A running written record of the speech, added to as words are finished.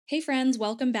Hey friends,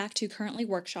 welcome back to Currently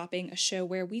Workshopping, a show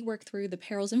where we work through the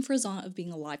perils and frisson of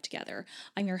being alive together.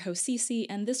 I'm your host Cece,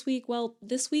 and this week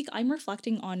I'm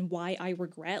reflecting on why I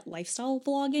regret lifestyle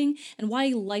vlogging and why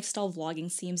lifestyle vlogging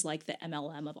seems like the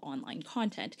MLM of online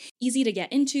content. Easy to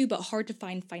get into, but hard to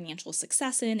find financial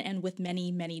success in, and with many,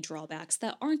 many drawbacks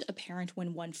that aren't apparent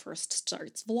when one first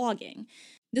starts vlogging.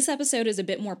 This episode is a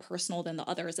bit more personal than the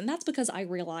others, and that's because I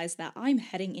realize that I'm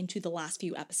heading into the last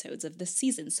few episodes of this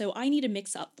season, so I need to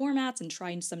mix up formats and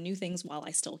try some new things while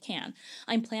I still can.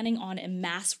 I'm planning on a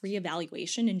mass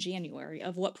reevaluation in January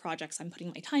of what projects I'm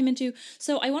putting my time into,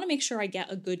 so I want to make sure I get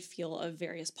a good feel of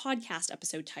various podcast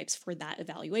episode types for that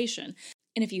evaluation.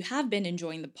 And if you have been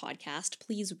enjoying the podcast,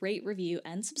 please rate, review,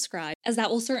 and subscribe, as that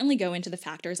will certainly go into the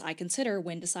factors I consider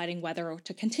when deciding whether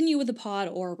to continue with the pod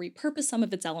or repurpose some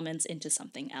of its elements into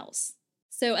something else.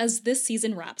 So, as this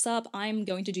season wraps up, I'm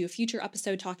going to do a future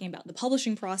episode talking about the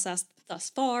publishing process thus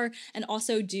far, and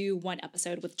also do one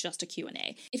episode with just a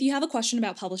Q&A. If you have a question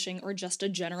about publishing or just a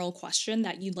general question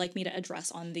that you'd like me to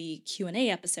address on the Q&A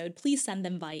episode, please send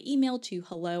them via email to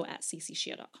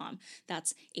hello@ccshia.com.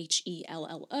 That's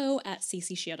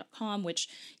HELLO@ccshia.com, which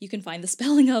you can find the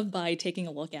spelling of by taking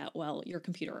a look at, well, your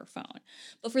computer or phone.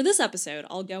 But for this episode,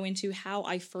 I'll go into how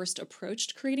I first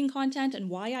approached creating content and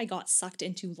why I got sucked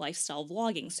into lifestyle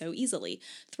vlogging so easily.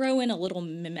 Throw in a little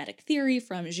mimetic theory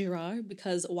from Girard,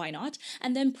 because why not?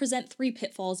 And then present 3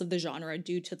 pitfalls of the genre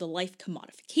due to the life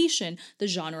commodification the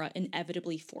genre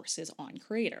inevitably forces on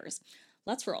creators.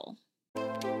 Let's roll.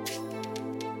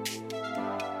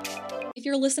 If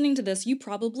you're listening to this, you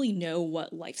probably know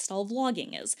what lifestyle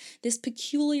vlogging is. This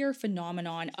peculiar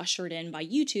phenomenon ushered in by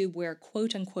YouTube where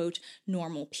quote-unquote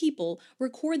normal people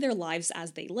record their lives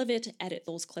as they live it, edit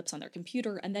those clips on their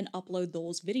computer, and then upload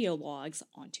those video logs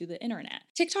onto the internet.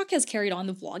 TikTok has carried on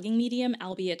the vlogging medium,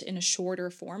 albeit in a shorter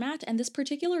format, and this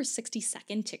particular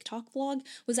 60-second TikTok vlog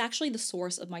was actually the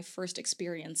source of my first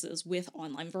experiences with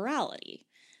online virality.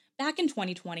 Back in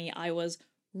 2020, I was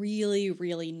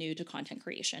really new to content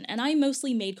creation, and I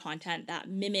mostly made content that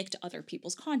mimicked other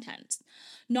people's content.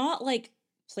 Not like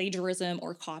plagiarism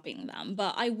or copying them,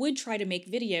 but I would try to make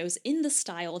videos in the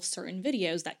style of certain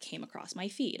videos that came across my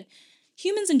feed.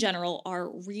 Humans in general are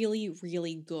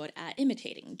really good at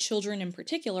imitating. Children in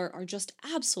particular are just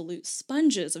absolute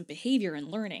sponges of behavior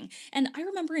and learning, and I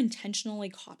remember intentionally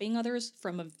copying others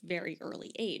from a very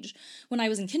early age. When I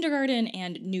was in kindergarten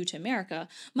and new to America,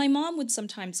 my mom would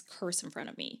sometimes curse in front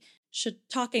of me.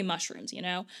 Shiitake mushrooms,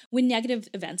 when negative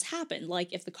events happened,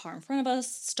 like if the car in front of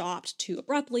us stopped too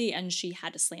abruptly and she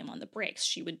had to slam on the brakes,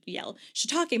 she would yell,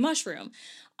 "Shiitake mushroom."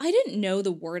 I didn't know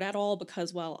the word at all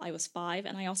because, well, I was 5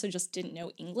 and I also just didn't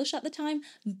know English at the time,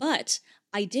 but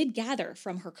I did gather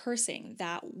from her cursing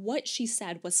that what she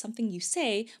said was something you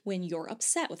say when you're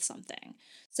upset with something.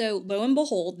 So, lo and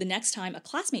behold, the next time a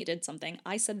classmate did something,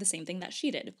 I said the same thing that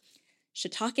she did.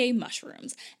 Shiitake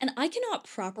mushrooms. And I cannot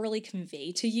properly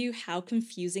convey to you how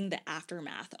confusing the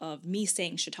aftermath of me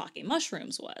saying shiitake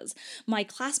mushrooms was. My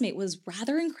classmate was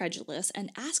rather incredulous and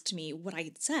asked me what I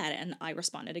had said, and I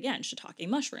responded again, shiitake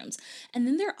mushrooms. And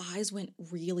then their eyes went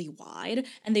really wide,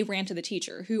 and they ran to the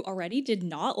teacher, who already did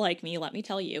not like me, let me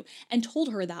tell you, and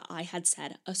told her that I had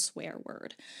said a swear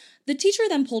word. The teacher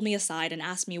then pulled me aside and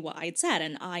asked me what I had said,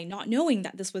 and I, not knowing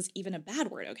that this was even a bad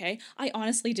word, okay? I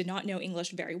honestly did not know English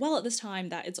very well at this time,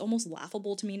 that it's almost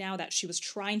laughable to me now that she was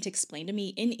trying to explain to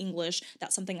me in English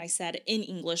that something I said in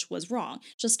English was wrong.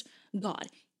 Just, God,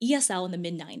 ESL in the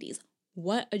mid-90s.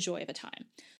 What a joy of a time.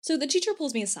 So the teacher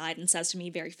pulls me aside and says to me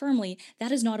very firmly,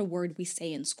 "That is not a word we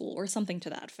say in school," or something to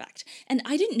that effect. And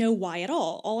I didn't know why at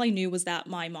all. All I knew was that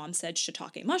my mom said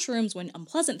shiitake mushrooms when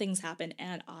unpleasant things happened,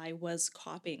 and I was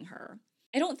copying her.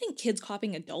 I don't think kids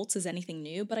copying adults is anything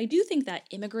new, but I do think that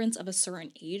immigrants of a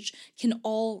certain age can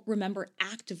all remember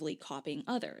actively copying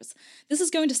others. This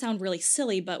is going to sound really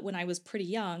silly, but when I was pretty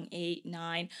young, 8,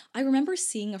 9, I remember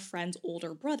seeing a friend's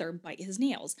older brother bite his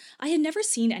nails. I had never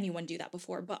seen anyone do that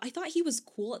before, but I thought he was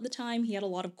cool at the time. He had a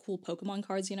lot of cool Pokemon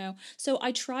cards, so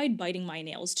I tried biting my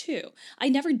nails too.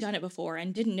 I'd never done it before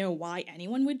and didn't know why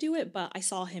anyone would do it, but I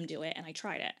saw him do it and I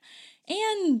tried it.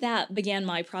 And that began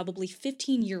my probably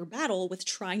 15-year battle with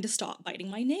trying to stop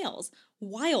biting my nails.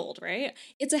 Wild, right?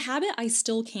 It's a habit I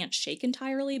still can't shake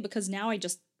entirely because now I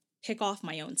just pick off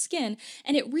my own skin,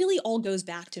 and it really all goes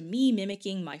back to me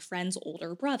mimicking my friend's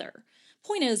older brother.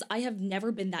 Point is, I have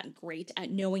never been that great at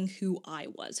knowing who I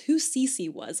was, who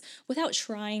Cece was, without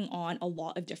trying on a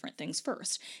lot of different things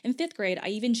first. In fifth grade, I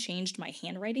even changed my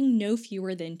handwriting no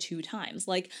fewer than 2 times.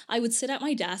 Like, I would sit at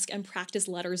my desk and practice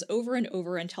letters over and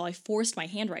over until I forced my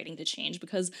handwriting to change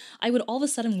because I would all of a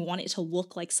sudden want it to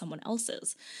look like someone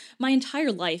else's. My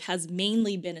entire life has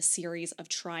mainly been a series of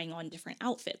trying on different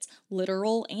outfits,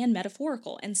 literal and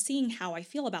metaphorical, and seeing how I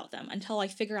feel about them until I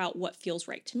figure out what feels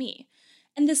right to me.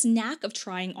 And this knack of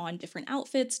trying on different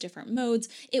outfits, different modes,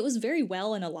 it was very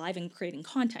well and alive in creating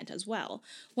content as well.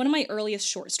 One of my earliest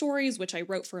short stories, which I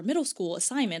wrote for a middle school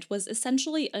assignment, was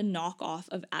essentially a knockoff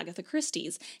of Agatha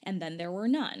Christie's, and then there were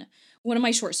none. One of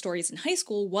my short stories in high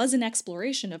school was an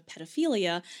exploration of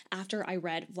pedophilia after I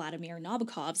read Vladimir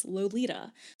Nabokov's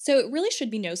Lolita. So it really should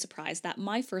be no surprise that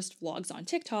my first vlogs on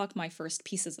TikTok, my first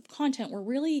pieces of content, were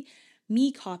really me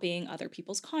copying other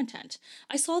people's content.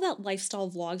 I saw that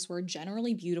lifestyle vlogs were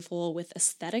generally beautiful with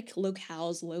aesthetic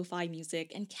locales, lo-fi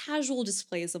music, and casual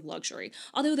displays of luxury,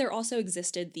 although there also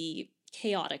existed the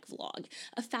chaotic vlog,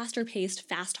 a faster paced,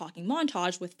 fast talking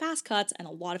montage with fast cuts and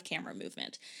a lot of camera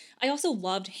movement. I also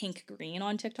loved Hank Green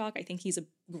on TikTok. I think he's a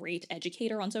great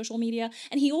educator on social media,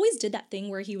 and he always did that thing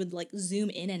where he would like zoom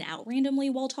in and out randomly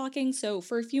while talking. So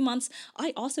for a few months,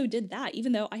 I also did that,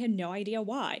 even though I had no idea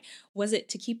why. Was it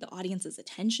to keep the audience's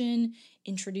attention,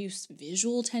 introduce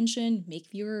visual tension, make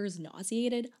viewers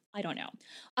nauseated? I don't know.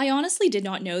 I honestly did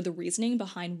not know the reasoning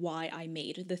behind why I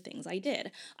made the things I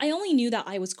did. I only knew that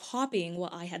I was copying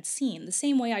what I had seen, the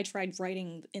same way I tried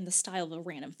writing in the style of a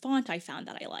random font I found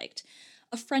that I liked.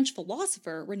 A French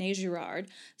philosopher, Rene Girard,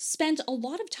 spent a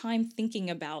lot of time thinking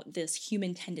about this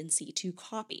human tendency to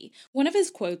copy. One of his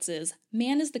quotes is,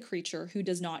 "Man is the creature who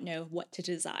does not know what to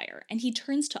desire, and he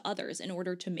turns to others in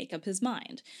order to make up his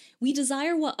mind. We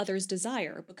desire what others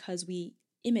desire because we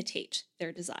imitate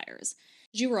their desires."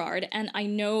 Girard, and I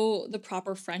know the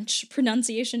proper French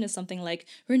pronunciation is something like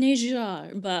Rene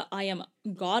Girard, but I am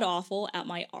god awful at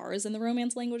my R's in the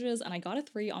Romance languages, and I got a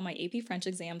 3 on my AP French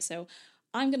exam, so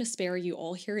I'm gonna spare you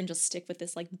all here and just stick with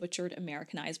this like butchered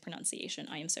Americanized pronunciation.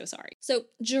 I am so sorry. So,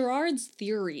 Girard's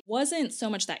theory wasn't so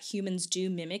much that humans do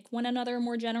mimic one another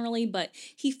more generally, but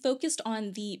he focused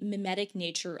on the mimetic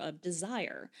nature of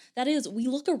desire. That is, we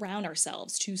look around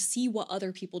ourselves to see what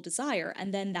other people desire,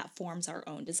 and then that forms our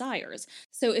own desires.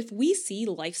 So, if we see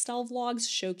lifestyle vlogs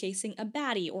showcasing a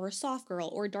baddie or a soft girl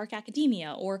or dark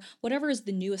academia or whatever is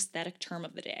the new aesthetic term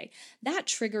of the day, that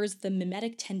triggers the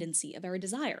mimetic tendency of our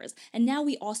desires. And now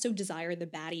we also desire the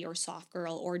baddie or soft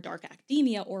girl or dark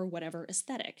academia or whatever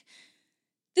aesthetic.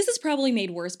 This is probably made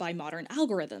worse by modern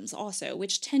algorithms also,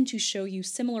 which tend to show you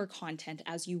similar content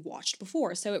as you watched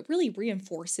before, so it really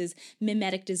reinforces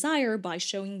mimetic desire by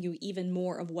showing you even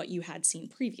more of what you had seen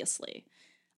previously.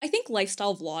 I think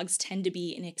lifestyle vlogs tend to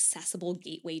be an accessible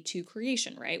gateway to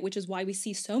creation, right? Which is why we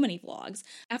see so many vlogs.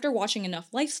 After watching enough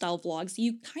lifestyle vlogs,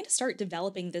 you kind of start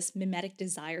developing this mimetic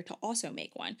desire to also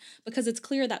make one, because it's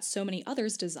clear that so many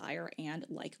others desire and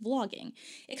like vlogging.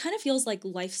 It kind of feels like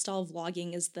lifestyle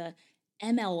vlogging is the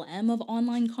MLM of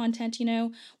online content, you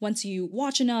know? Once you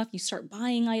watch enough, you start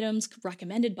buying items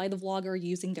recommended by the vlogger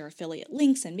using their affiliate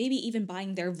links and maybe even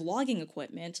buying their vlogging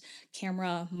equipment,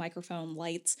 camera, microphone,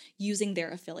 lights, using their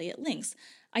affiliate links.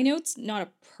 I know it's not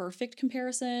a perfect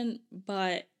comparison,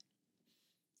 but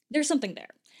there's something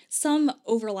there. Some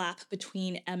overlap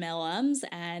between MLMs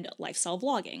and lifestyle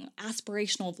vlogging,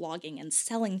 aspirational vlogging, and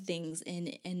selling things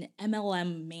in an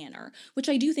MLM manner, which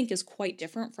I do think is quite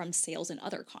different from sales in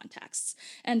other contexts.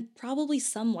 And probably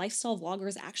some lifestyle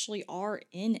vloggers actually are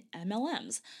in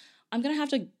MLMs. I'm gonna have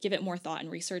to give it more thought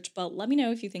and research, but let me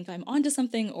know if you think I'm onto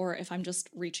something or if I'm just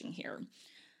reaching here.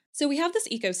 So we have this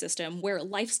ecosystem where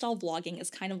lifestyle vlogging is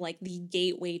kind of like the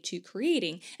gateway to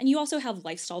creating, and you also have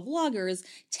lifestyle vloggers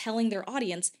telling their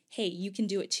audience, hey, you can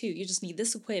do it too. You just need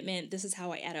this equipment, this is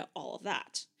how I edit all of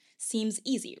that. Seems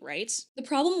easy, right? The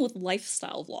problem with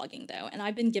lifestyle vlogging, though, and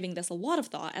I've been giving this a lot of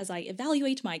thought as I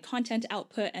evaluate my content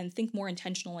output and think more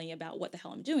intentionally about what the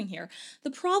hell I'm doing here.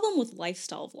 The problem with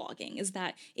lifestyle vlogging is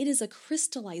that it is a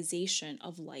crystallization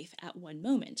of life at one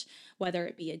moment, whether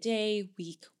it be a day,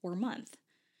 week, or month.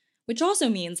 Which also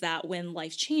means that when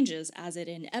life changes, as it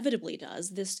inevitably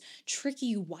does, this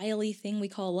tricky, wily thing we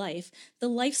call life, the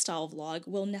lifestyle vlog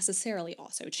will necessarily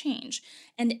also change.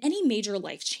 And any major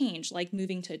life change, like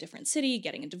moving to a different city,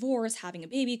 getting a divorce, having a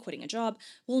baby, quitting a job,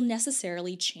 will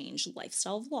necessarily change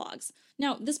lifestyle vlogs.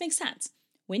 Now, this makes sense.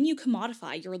 When you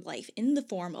commodify your life in the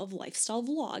form of lifestyle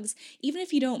vlogs, even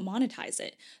if you don't monetize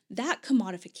it, that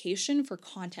commodification for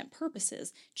content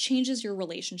purposes changes your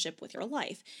relationship with your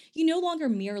life. You no longer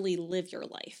merely live your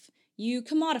life. You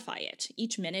commodify it.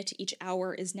 Each minute, each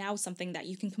hour is now something that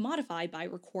you can commodify by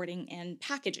recording and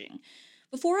packaging.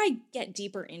 Before I get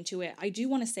deeper into it, I do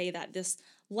want to say that this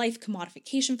life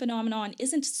commodification phenomenon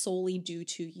isn't solely due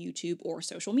to YouTube or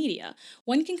social media.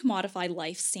 One can commodify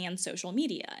life sans social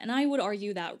media, and I would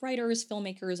argue that writers,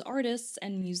 filmmakers, artists,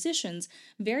 and musicians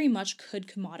very much could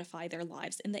commodify their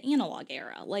lives in the analog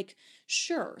era. Like,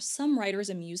 sure, some writers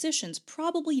and musicians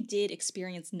probably did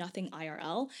experience nothing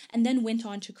IRL and then went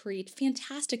on to create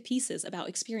fantastic pieces about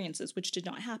experiences which did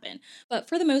not happen. But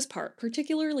for the most part,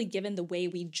 particularly given the way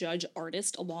we judge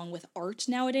artists along with art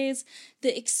nowadays,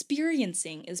 the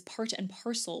experiencing is part and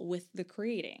parcel with the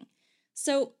creating.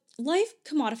 So, life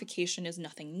commodification is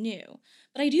nothing new,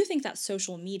 but I do think that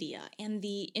social media and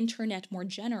the internet more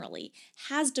generally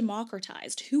has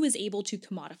democratized who is able to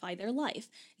commodify their life.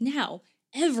 Now,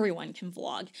 everyone can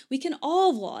vlog. We can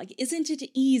all vlog. Isn't it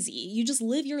easy? You just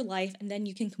live your life and then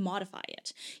you can commodify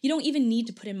it. You don't even need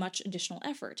to put in much additional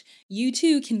effort. You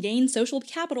too can gain social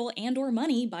capital and or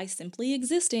money by simply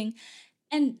existing.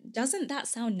 And doesn't that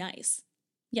sound nice?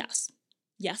 Yes.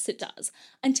 Yes, it does.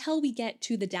 Until we get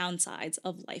to the downsides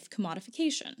of life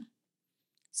commodification.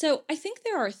 So, I think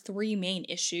there are three main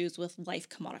issues with life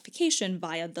commodification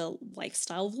via the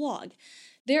lifestyle vlog.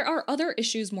 There are other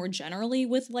issues more generally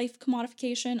with life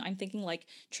commodification. I'm thinking like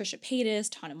Trisha Paytas,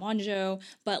 Tana Mongeau,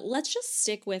 but let's just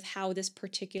stick with how this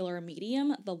particular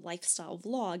medium, the lifestyle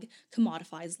vlog,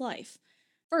 commodifies life.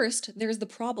 First, there's the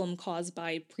problem caused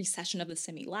by precession of the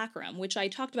simulacrum, which I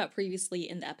talked about previously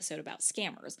in the episode about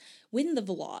scammers. When the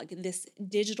vlog, this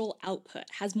digital output,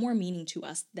 has more meaning to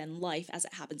us than life as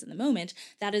it happens in the moment,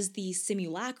 that is the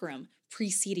simulacrum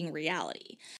preceding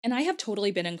reality. And I have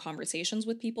totally been in conversations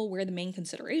with people where the main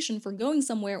consideration for going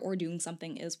somewhere or doing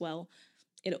something is, well,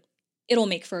 it'll, it'll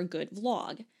make for a good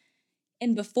vlog.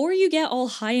 And before you get all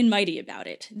high and mighty about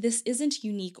it, this isn't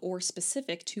unique or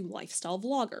specific to lifestyle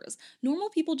vloggers. Normal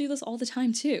people do this all the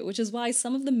time too, which is why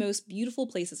some of the most beautiful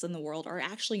places in the world are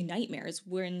actually nightmares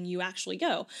when you actually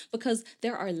go, because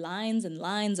there are lines and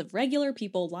lines of regular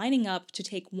people lining up to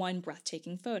take one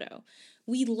breathtaking photo.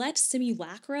 We let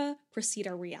simulacra precede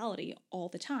our reality all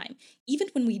the time. Even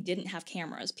when we didn't have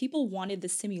cameras, people wanted the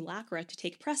simulacra to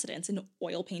take precedence in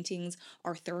oil paintings,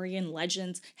 Arthurian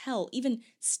legends, hell, even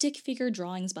stick figure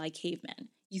drawings by cavemen.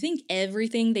 You think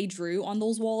everything they drew on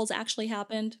those walls actually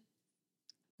happened?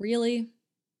 Really?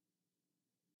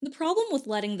 The problem with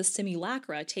letting the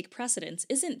simulacra take precedence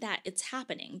isn't that it's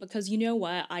happening, because you know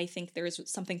what? I think there's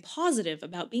something positive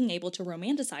about being able to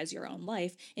romanticize your own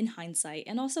life in hindsight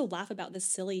and also laugh about this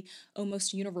silly,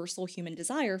 almost universal human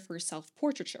desire for self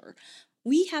portraiture.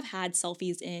 We have had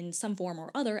selfies in some form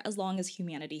or other as long as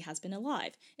humanity has been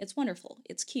alive. It's wonderful,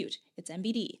 it's cute, it's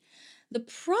MBD. The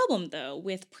problem, though,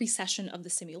 with precession of the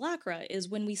simulacra is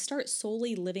when we start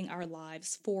solely living our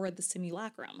lives for the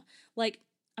simulacrum. Like,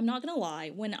 I'm not gonna lie,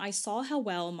 when I saw how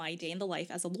well my day in the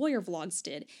life as a lawyer vlogs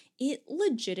did, it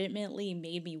legitimately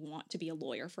made me want to be a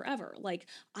lawyer forever. Like,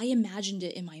 I imagined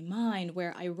it in my mind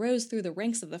where I rose through the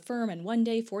ranks of the firm, and one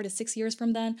day, 4 to 6 years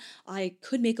from then, I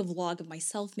could make a vlog of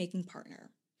myself making partner.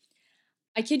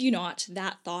 I kid you not,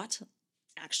 that thought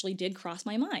actually did cross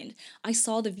my mind. I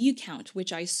saw the view count,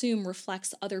 which I assume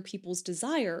reflects other people's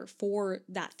desire for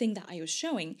that thing that I was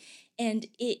showing, and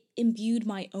it imbued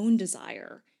my own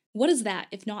desire. What is that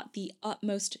if not the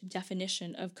utmost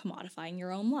definition of commodifying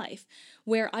your own life?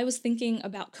 Where I was thinking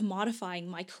about commodifying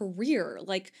my career,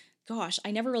 like, gosh,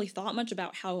 I never really thought much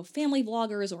about how family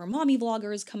vloggers or mommy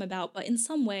vloggers come about, but in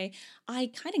some way,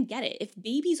 I kind of get it. If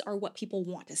babies are what people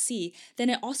want to see, then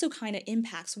it also kind of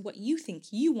impacts what you think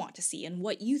you want to see and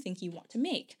what you think you want to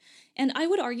make. And I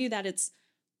would argue that it's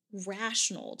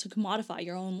rational to commodify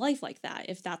your own life like that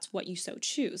if that's what you so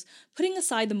choose. Putting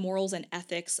aside the morals and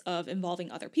ethics of involving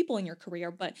other people in your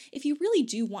career, but if you really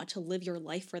do want to live your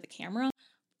life for the camera,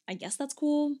 I guess that's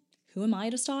cool. Who am I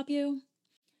to stop you?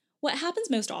 What happens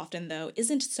most often, though,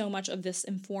 isn't so much of this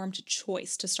informed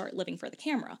choice to start living for the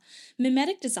camera.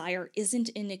 Mimetic desire isn't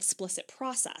an explicit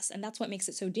process, and that's what makes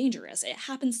it so dangerous. It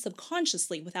happens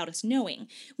subconsciously without us knowing.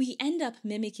 We end up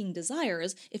mimicking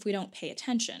desires if we don't pay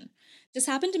attention. This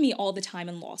happened to me all the time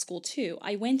in law school, too.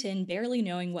 I went in barely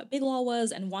knowing what Big Law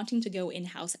was and wanting to go in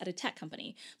house at a tech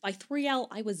company. By 3L,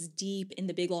 I was deep in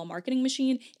the Big Law marketing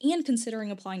machine and considering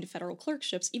applying to federal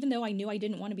clerkships, even though I knew I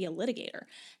didn't want to be a litigator.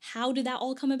 How did that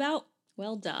all come about?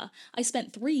 Well, duh. I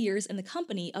spent 3 years in the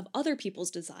company of other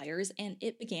people's desires, and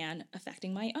it began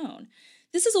affecting my own.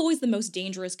 This is always the most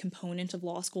dangerous component of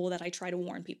law school that I try to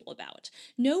warn people about.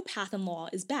 No path in law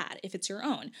is bad if it's your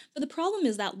own, but the problem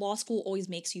is that law school always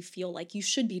makes you feel like you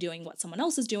should be doing what someone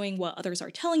else is doing, what others are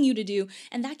telling you to do,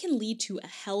 and that can lead to a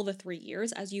hell of a 3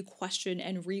 years as you question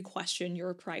and re-question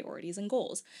your priorities and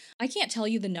goals. I can't tell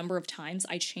you the number of times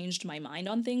I changed my mind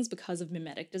on things because of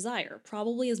mimetic desire,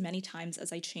 probably as many times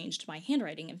as I changed my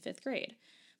handwriting in 5th grade.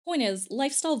 Point is,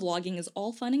 lifestyle vlogging is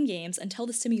all fun and games until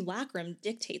the simulacrum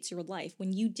dictates your life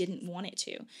when you didn't want it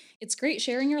to. It's great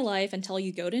sharing your life until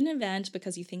you go to an event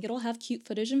because you think it'll have cute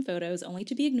footage and photos, only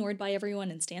to be ignored by everyone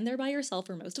and stand there by yourself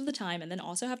for most of the time, and then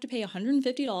also have to pay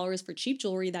 $150 for cheap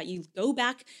jewelry that you go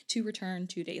back to return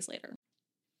 2 days later.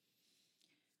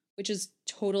 Which is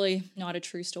totally not a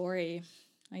true story,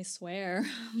 I swear.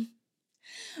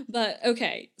 But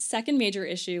okay, second major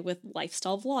issue with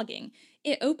lifestyle vlogging.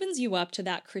 It opens you up to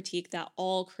that critique that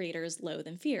all creators loathe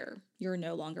and fear. You're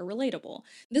no longer relatable.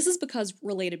 This is because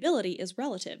relatability is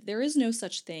relative. There is no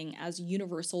such thing as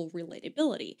universal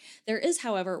relatability. There is,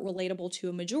 however, relatable to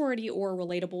a majority or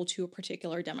relatable to a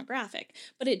particular demographic,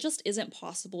 but it just isn't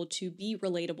possible to be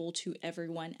relatable to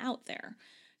everyone out there.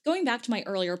 Going back to my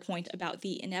earlier point about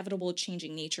the inevitable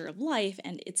changing nature of life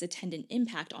and its attendant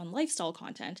impact on lifestyle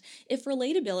content, if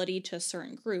relatability to a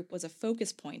certain group was a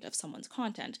focus point of someone's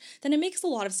content, then it makes a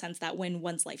lot of sense that when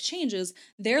one's life changes,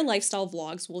 their lifestyle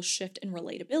vlogs will shift in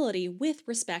relatability with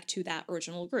respect to that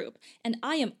original group. And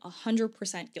I am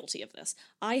 100% guilty of this.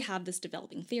 I have this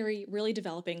developing theory, really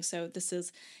developing, so this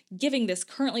is giving this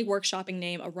currently workshopping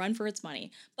name a run for its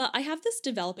money. But I have this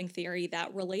developing theory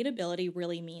that relatability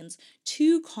really means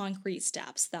two concrete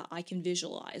steps that I can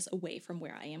visualize away from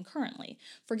where I am currently.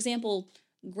 For example,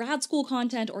 grad school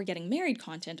content or getting married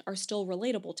content are still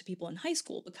relatable to people in high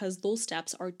school because those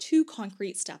steps are two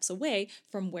concrete steps away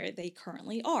from where they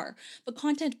currently are. But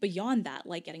content beyond that,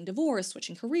 like getting divorced,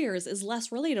 switching careers, is less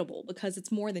relatable because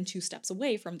it's more than 2 steps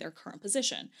away from their current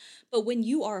position. But when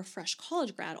you are a fresh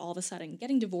college grad, all of a sudden,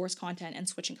 getting divorce content and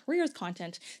switching careers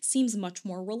content seems much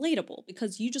more relatable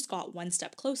because you just got 1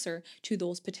 step closer to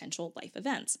those potential life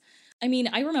events. I mean,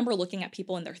 I remember looking at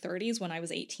people in their 30s when I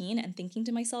was 18 and thinking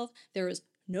to myself, there is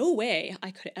no way I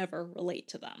could ever relate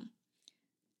to them.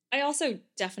 I also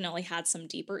definitely had some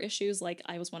deeper issues, like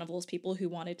I was one of those people who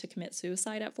wanted to commit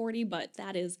suicide at 40, but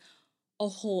that is a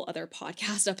whole other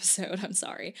podcast episode. I'm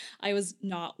sorry. I was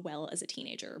not well as a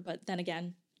teenager, but then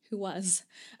again, who was?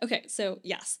 Okay, so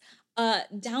yes.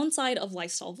 Downside of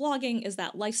lifestyle vlogging is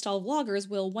that lifestyle vloggers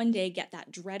will one day get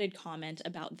that dreaded comment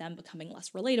about them becoming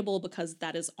less relatable because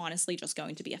that is honestly just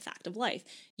going to be a fact of life.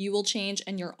 You will change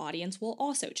and your audience will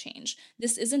also change.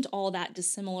 This isn't all that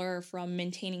dissimilar from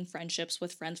maintaining friendships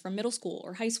with friends from middle school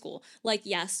or high school. Like,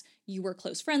 yes, you were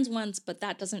close friends once, but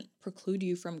that doesn't preclude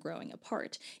you from growing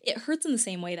apart. It hurts in the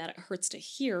same way that it hurts to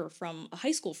hear from a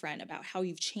high school friend about how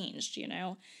you've changed, you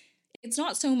know? It's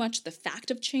not so much the fact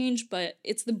of change, but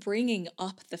it's the bringing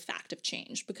up the fact of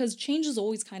change, because change is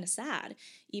always kind of sad,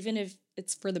 even if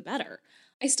it's for the better.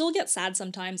 I still get sad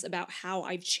sometimes about how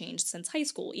I've changed since high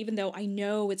school, even though I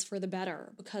know it's for the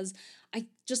better, because I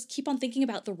just keep on thinking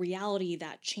about the reality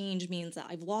that change means that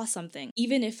I've lost something,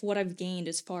 even if what I've gained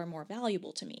is far more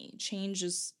valuable to me. Change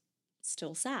is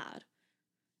still sad.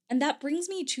 And that brings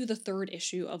me to the third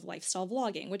issue of lifestyle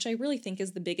vlogging, which I really think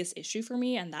is the biggest issue for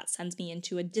me, and that sends me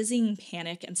into a dizzying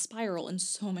panic and spiral in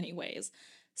so many ways.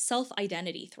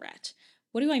 Self-identity threat.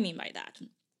 What do I mean by that?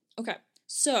 Okay,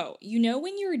 so you know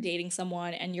when you're dating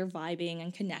someone and you're vibing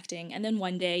and connecting, and then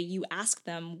one day you ask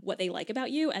them what they like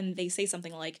about you, and they say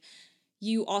something like,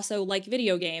 you also like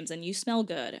video games and you smell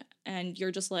good, and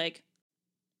you're just like,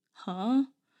 huh?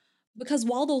 Because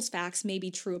while those facts may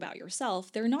be true about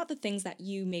yourself, they're not the things that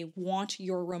you may want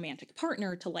your romantic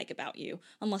partner to like about you,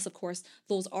 unless, of course,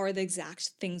 those are the exact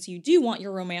things you do want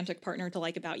your romantic partner to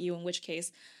like about you, in which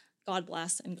case, God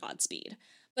bless and Godspeed.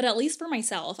 But at least for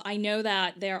myself, I know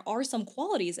that there are some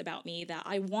qualities about me that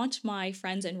I want my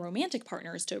friends and romantic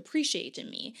partners to appreciate in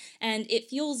me, and it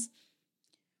feels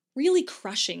really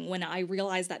crushing when I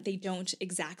realize that they don't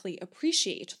exactly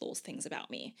appreciate those things about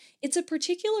me. It's a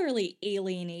particularly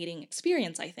alienating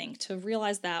experience, I think, to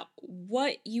realize that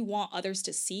what you want others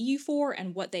to see you for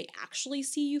and what they actually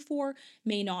see you for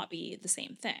may not be the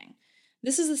same thing.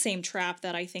 This is the same trap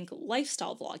that I think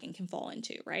lifestyle vlogging can fall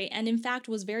into, right? And in fact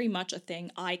was very much a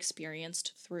thing I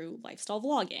experienced through lifestyle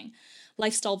vlogging.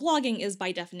 Lifestyle vlogging is,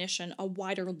 by definition, a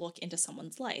wider look into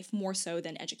someone's life, more so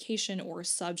than education or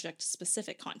subject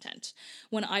specific content.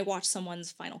 When I watch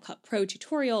someone's Final Cut Pro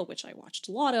tutorial, which I watched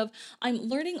a lot of, I'm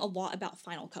learning a lot about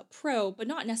Final Cut Pro, but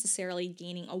not necessarily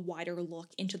gaining a wider look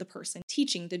into the person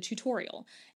teaching the tutorial.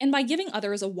 And by giving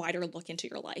others a wider look into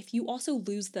your life, you also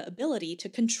lose the ability to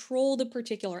control the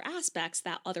particular aspects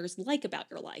that others like about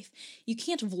your life. You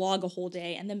can't vlog a whole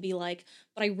day and then be like,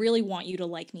 but I really want you to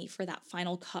like me for that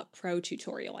Final Cut Pro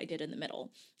tutorial I did in the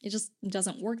middle. It just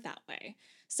doesn't work that way.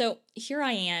 So here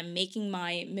I am making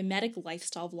my mimetic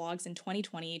lifestyle vlogs in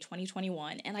 2020,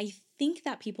 2021, and I think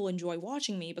that people enjoy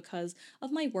watching me because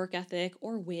of my work ethic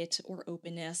or wit or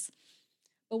openness.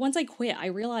 But once I quit, I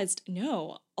realized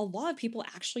no, a lot of people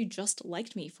actually just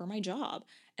liked me for my job.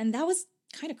 And that was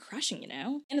kind of crushing, you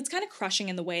know? And it's kind of crushing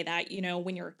in the way that,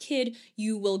 when you're a kid,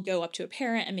 you will go up to a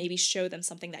parent and maybe show them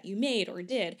something that you made or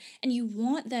did, and you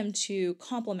want them to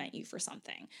compliment you for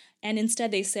something. And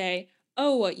instead they say,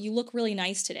 oh, you look really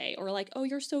nice today, or like, oh,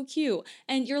 you're so cute.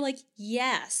 And you're like,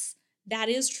 yes. That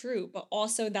is true, but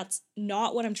also that's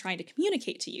not what I'm trying to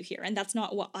communicate to you here, and that's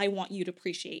not what I want you to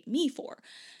appreciate me for.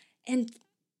 And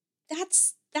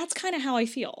that's kind of how I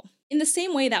feel. In the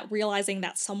same way that realizing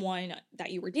that someone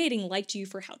that you were dating liked you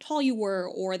for how tall you were,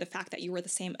 or the fact that you were the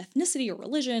same ethnicity or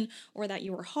religion, or that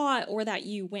you were hot, or that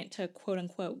you went to quote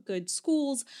unquote good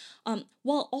schools,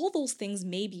 while all those things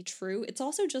may be true, it's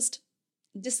also just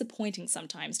disappointing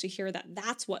sometimes to hear that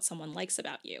that's what someone likes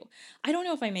about you. I don't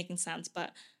know if I'm making sense,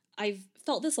 but I've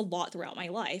felt this a lot throughout my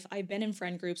life. I've been in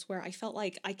friend groups where I felt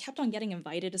like I kept on getting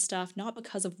invited to stuff, not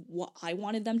because of what I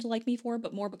wanted them to like me for,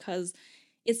 but more because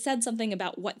it said something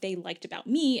about what they liked about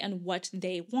me and what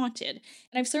they wanted.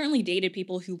 And I've certainly dated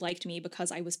people who liked me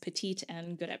because I was petite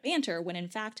and good at banter, when in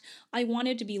fact, I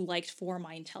wanted to be liked for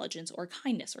my intelligence or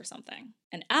kindness or something.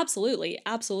 And absolutely,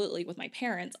 absolutely, with my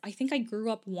parents, I think I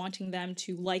grew up wanting them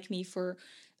to like me for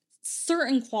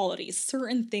certain qualities,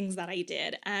 certain things that I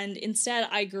did. And instead,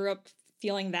 I grew up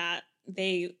feeling that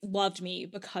they loved me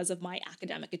because of my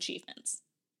academic achievements.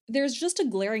 There's just a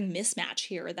glaring mismatch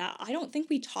here that I don't think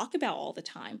we talk about all the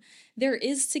time. There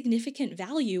is significant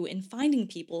value in finding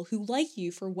people who like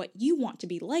you for what you want to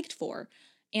be liked for,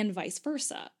 and vice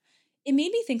versa. It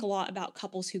made me think a lot about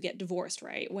couples who get divorced,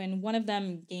 right? When one of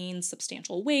them gains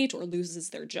substantial weight or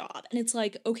loses their job. And it's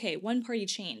like, okay, one party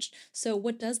changed. So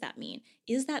what does that mean?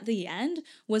 Is that the end?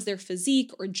 Was their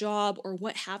physique or job or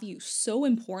what have you so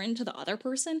important to the other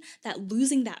person that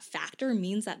losing that factor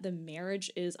means that the marriage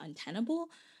is untenable?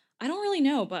 I don't really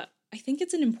know, but I think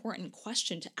it's an important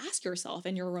question to ask yourself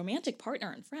and your romantic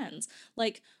partner and friends.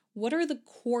 Like, what are the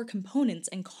core components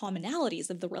and commonalities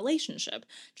of the relationship,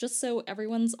 just so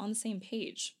everyone's on the same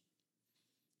page?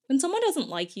 When someone doesn't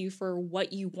like you for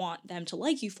what you want them to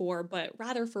like you for, but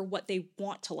rather for what they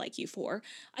want to like you for,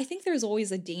 I think there's always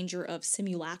a danger of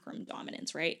simulacrum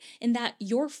dominance, right? In that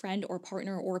your friend or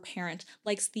partner or parent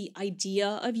likes the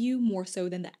idea of you more so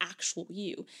than the actual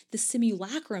you, the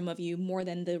simulacrum of you more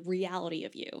than the reality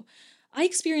of you. I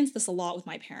experienced this a lot with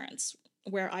my parents,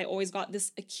 where I always got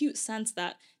this acute sense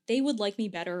that they would like me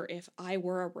better if I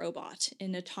were a robot,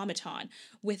 an automaton,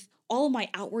 with all of my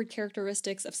outward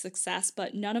characteristics of success,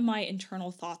 but none of my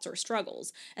internal thoughts or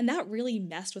struggles. And that really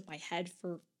messed with my head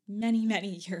for many,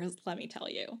 many years, let me tell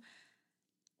you.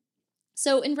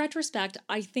 So, in retrospect,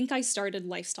 I think I started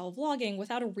lifestyle vlogging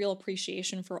without a real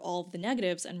appreciation for all of the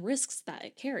negatives and risks that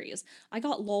it carries. I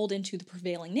got lulled into the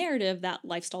prevailing narrative that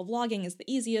lifestyle vlogging is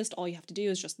the easiest, all you have to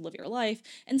do is just live your life,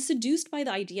 and seduced by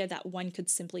the idea that one could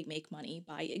simply make money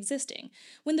by existing.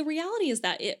 When the reality is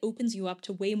that it opens you up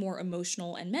to way more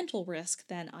emotional and mental risk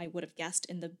than I would have guessed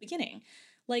in the beginning.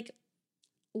 Like,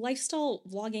 lifestyle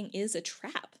vlogging is a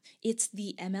trap. It's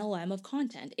the MLM of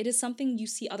content. It is something you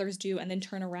see others do and then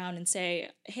turn around and say,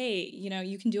 hey,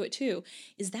 you can do it too.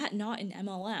 Is that not an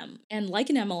MLM? And like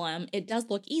an MLM, it does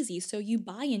look easy, so you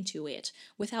buy into it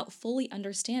without fully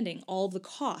understanding all the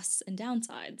costs and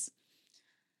downsides.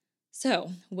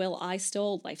 So, will I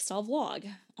still lifestyle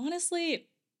vlog? Honestly,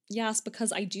 yes,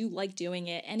 because I do like doing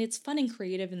it, and it's fun and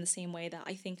creative in the same way that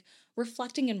I think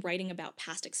reflecting and writing about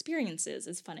past experiences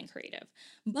is fun and creative.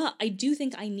 But I do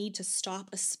think I need to stop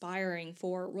aspiring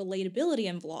for relatability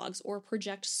in vlogs or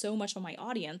project so much on my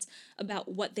audience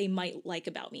about what they might like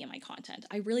about me and my content.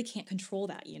 I really can't control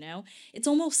that, you know? It's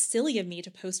almost silly of me to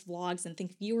post vlogs and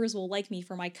think viewers will like me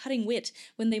for my cutting wit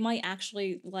when they might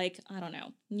actually like, I don't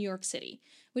know, New York City,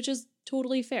 which is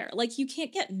totally fair. Like, you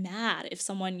can't get mad if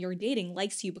someone you're dating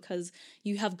likes you because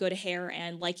you have good hair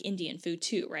and like Indian food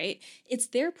too, right? It's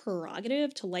their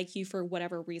prerogative to like you for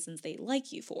whatever reasons they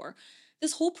like you for.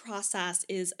 This whole process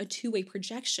is a two-way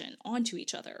projection onto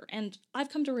each other, and I've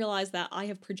come to realize that I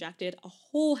have projected a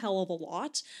whole hell of a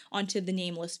lot onto the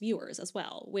nameless viewers as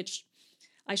well, which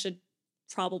I should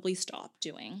probably stop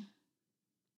doing.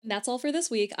 That's all for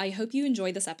this week. I hope you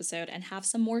enjoyed this episode and have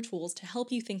some more tools to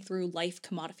help you think through life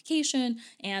commodification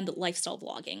and lifestyle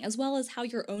vlogging, as well as how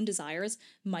your own desires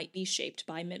might be shaped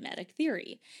by mimetic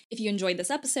theory. If you enjoyed this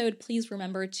episode, please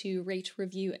remember to rate,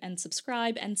 review, and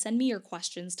subscribe, and send me your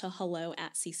questions to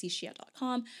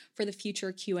hello@ccshia.com for the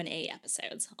future Q&A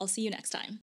episodes. I'll see you next time.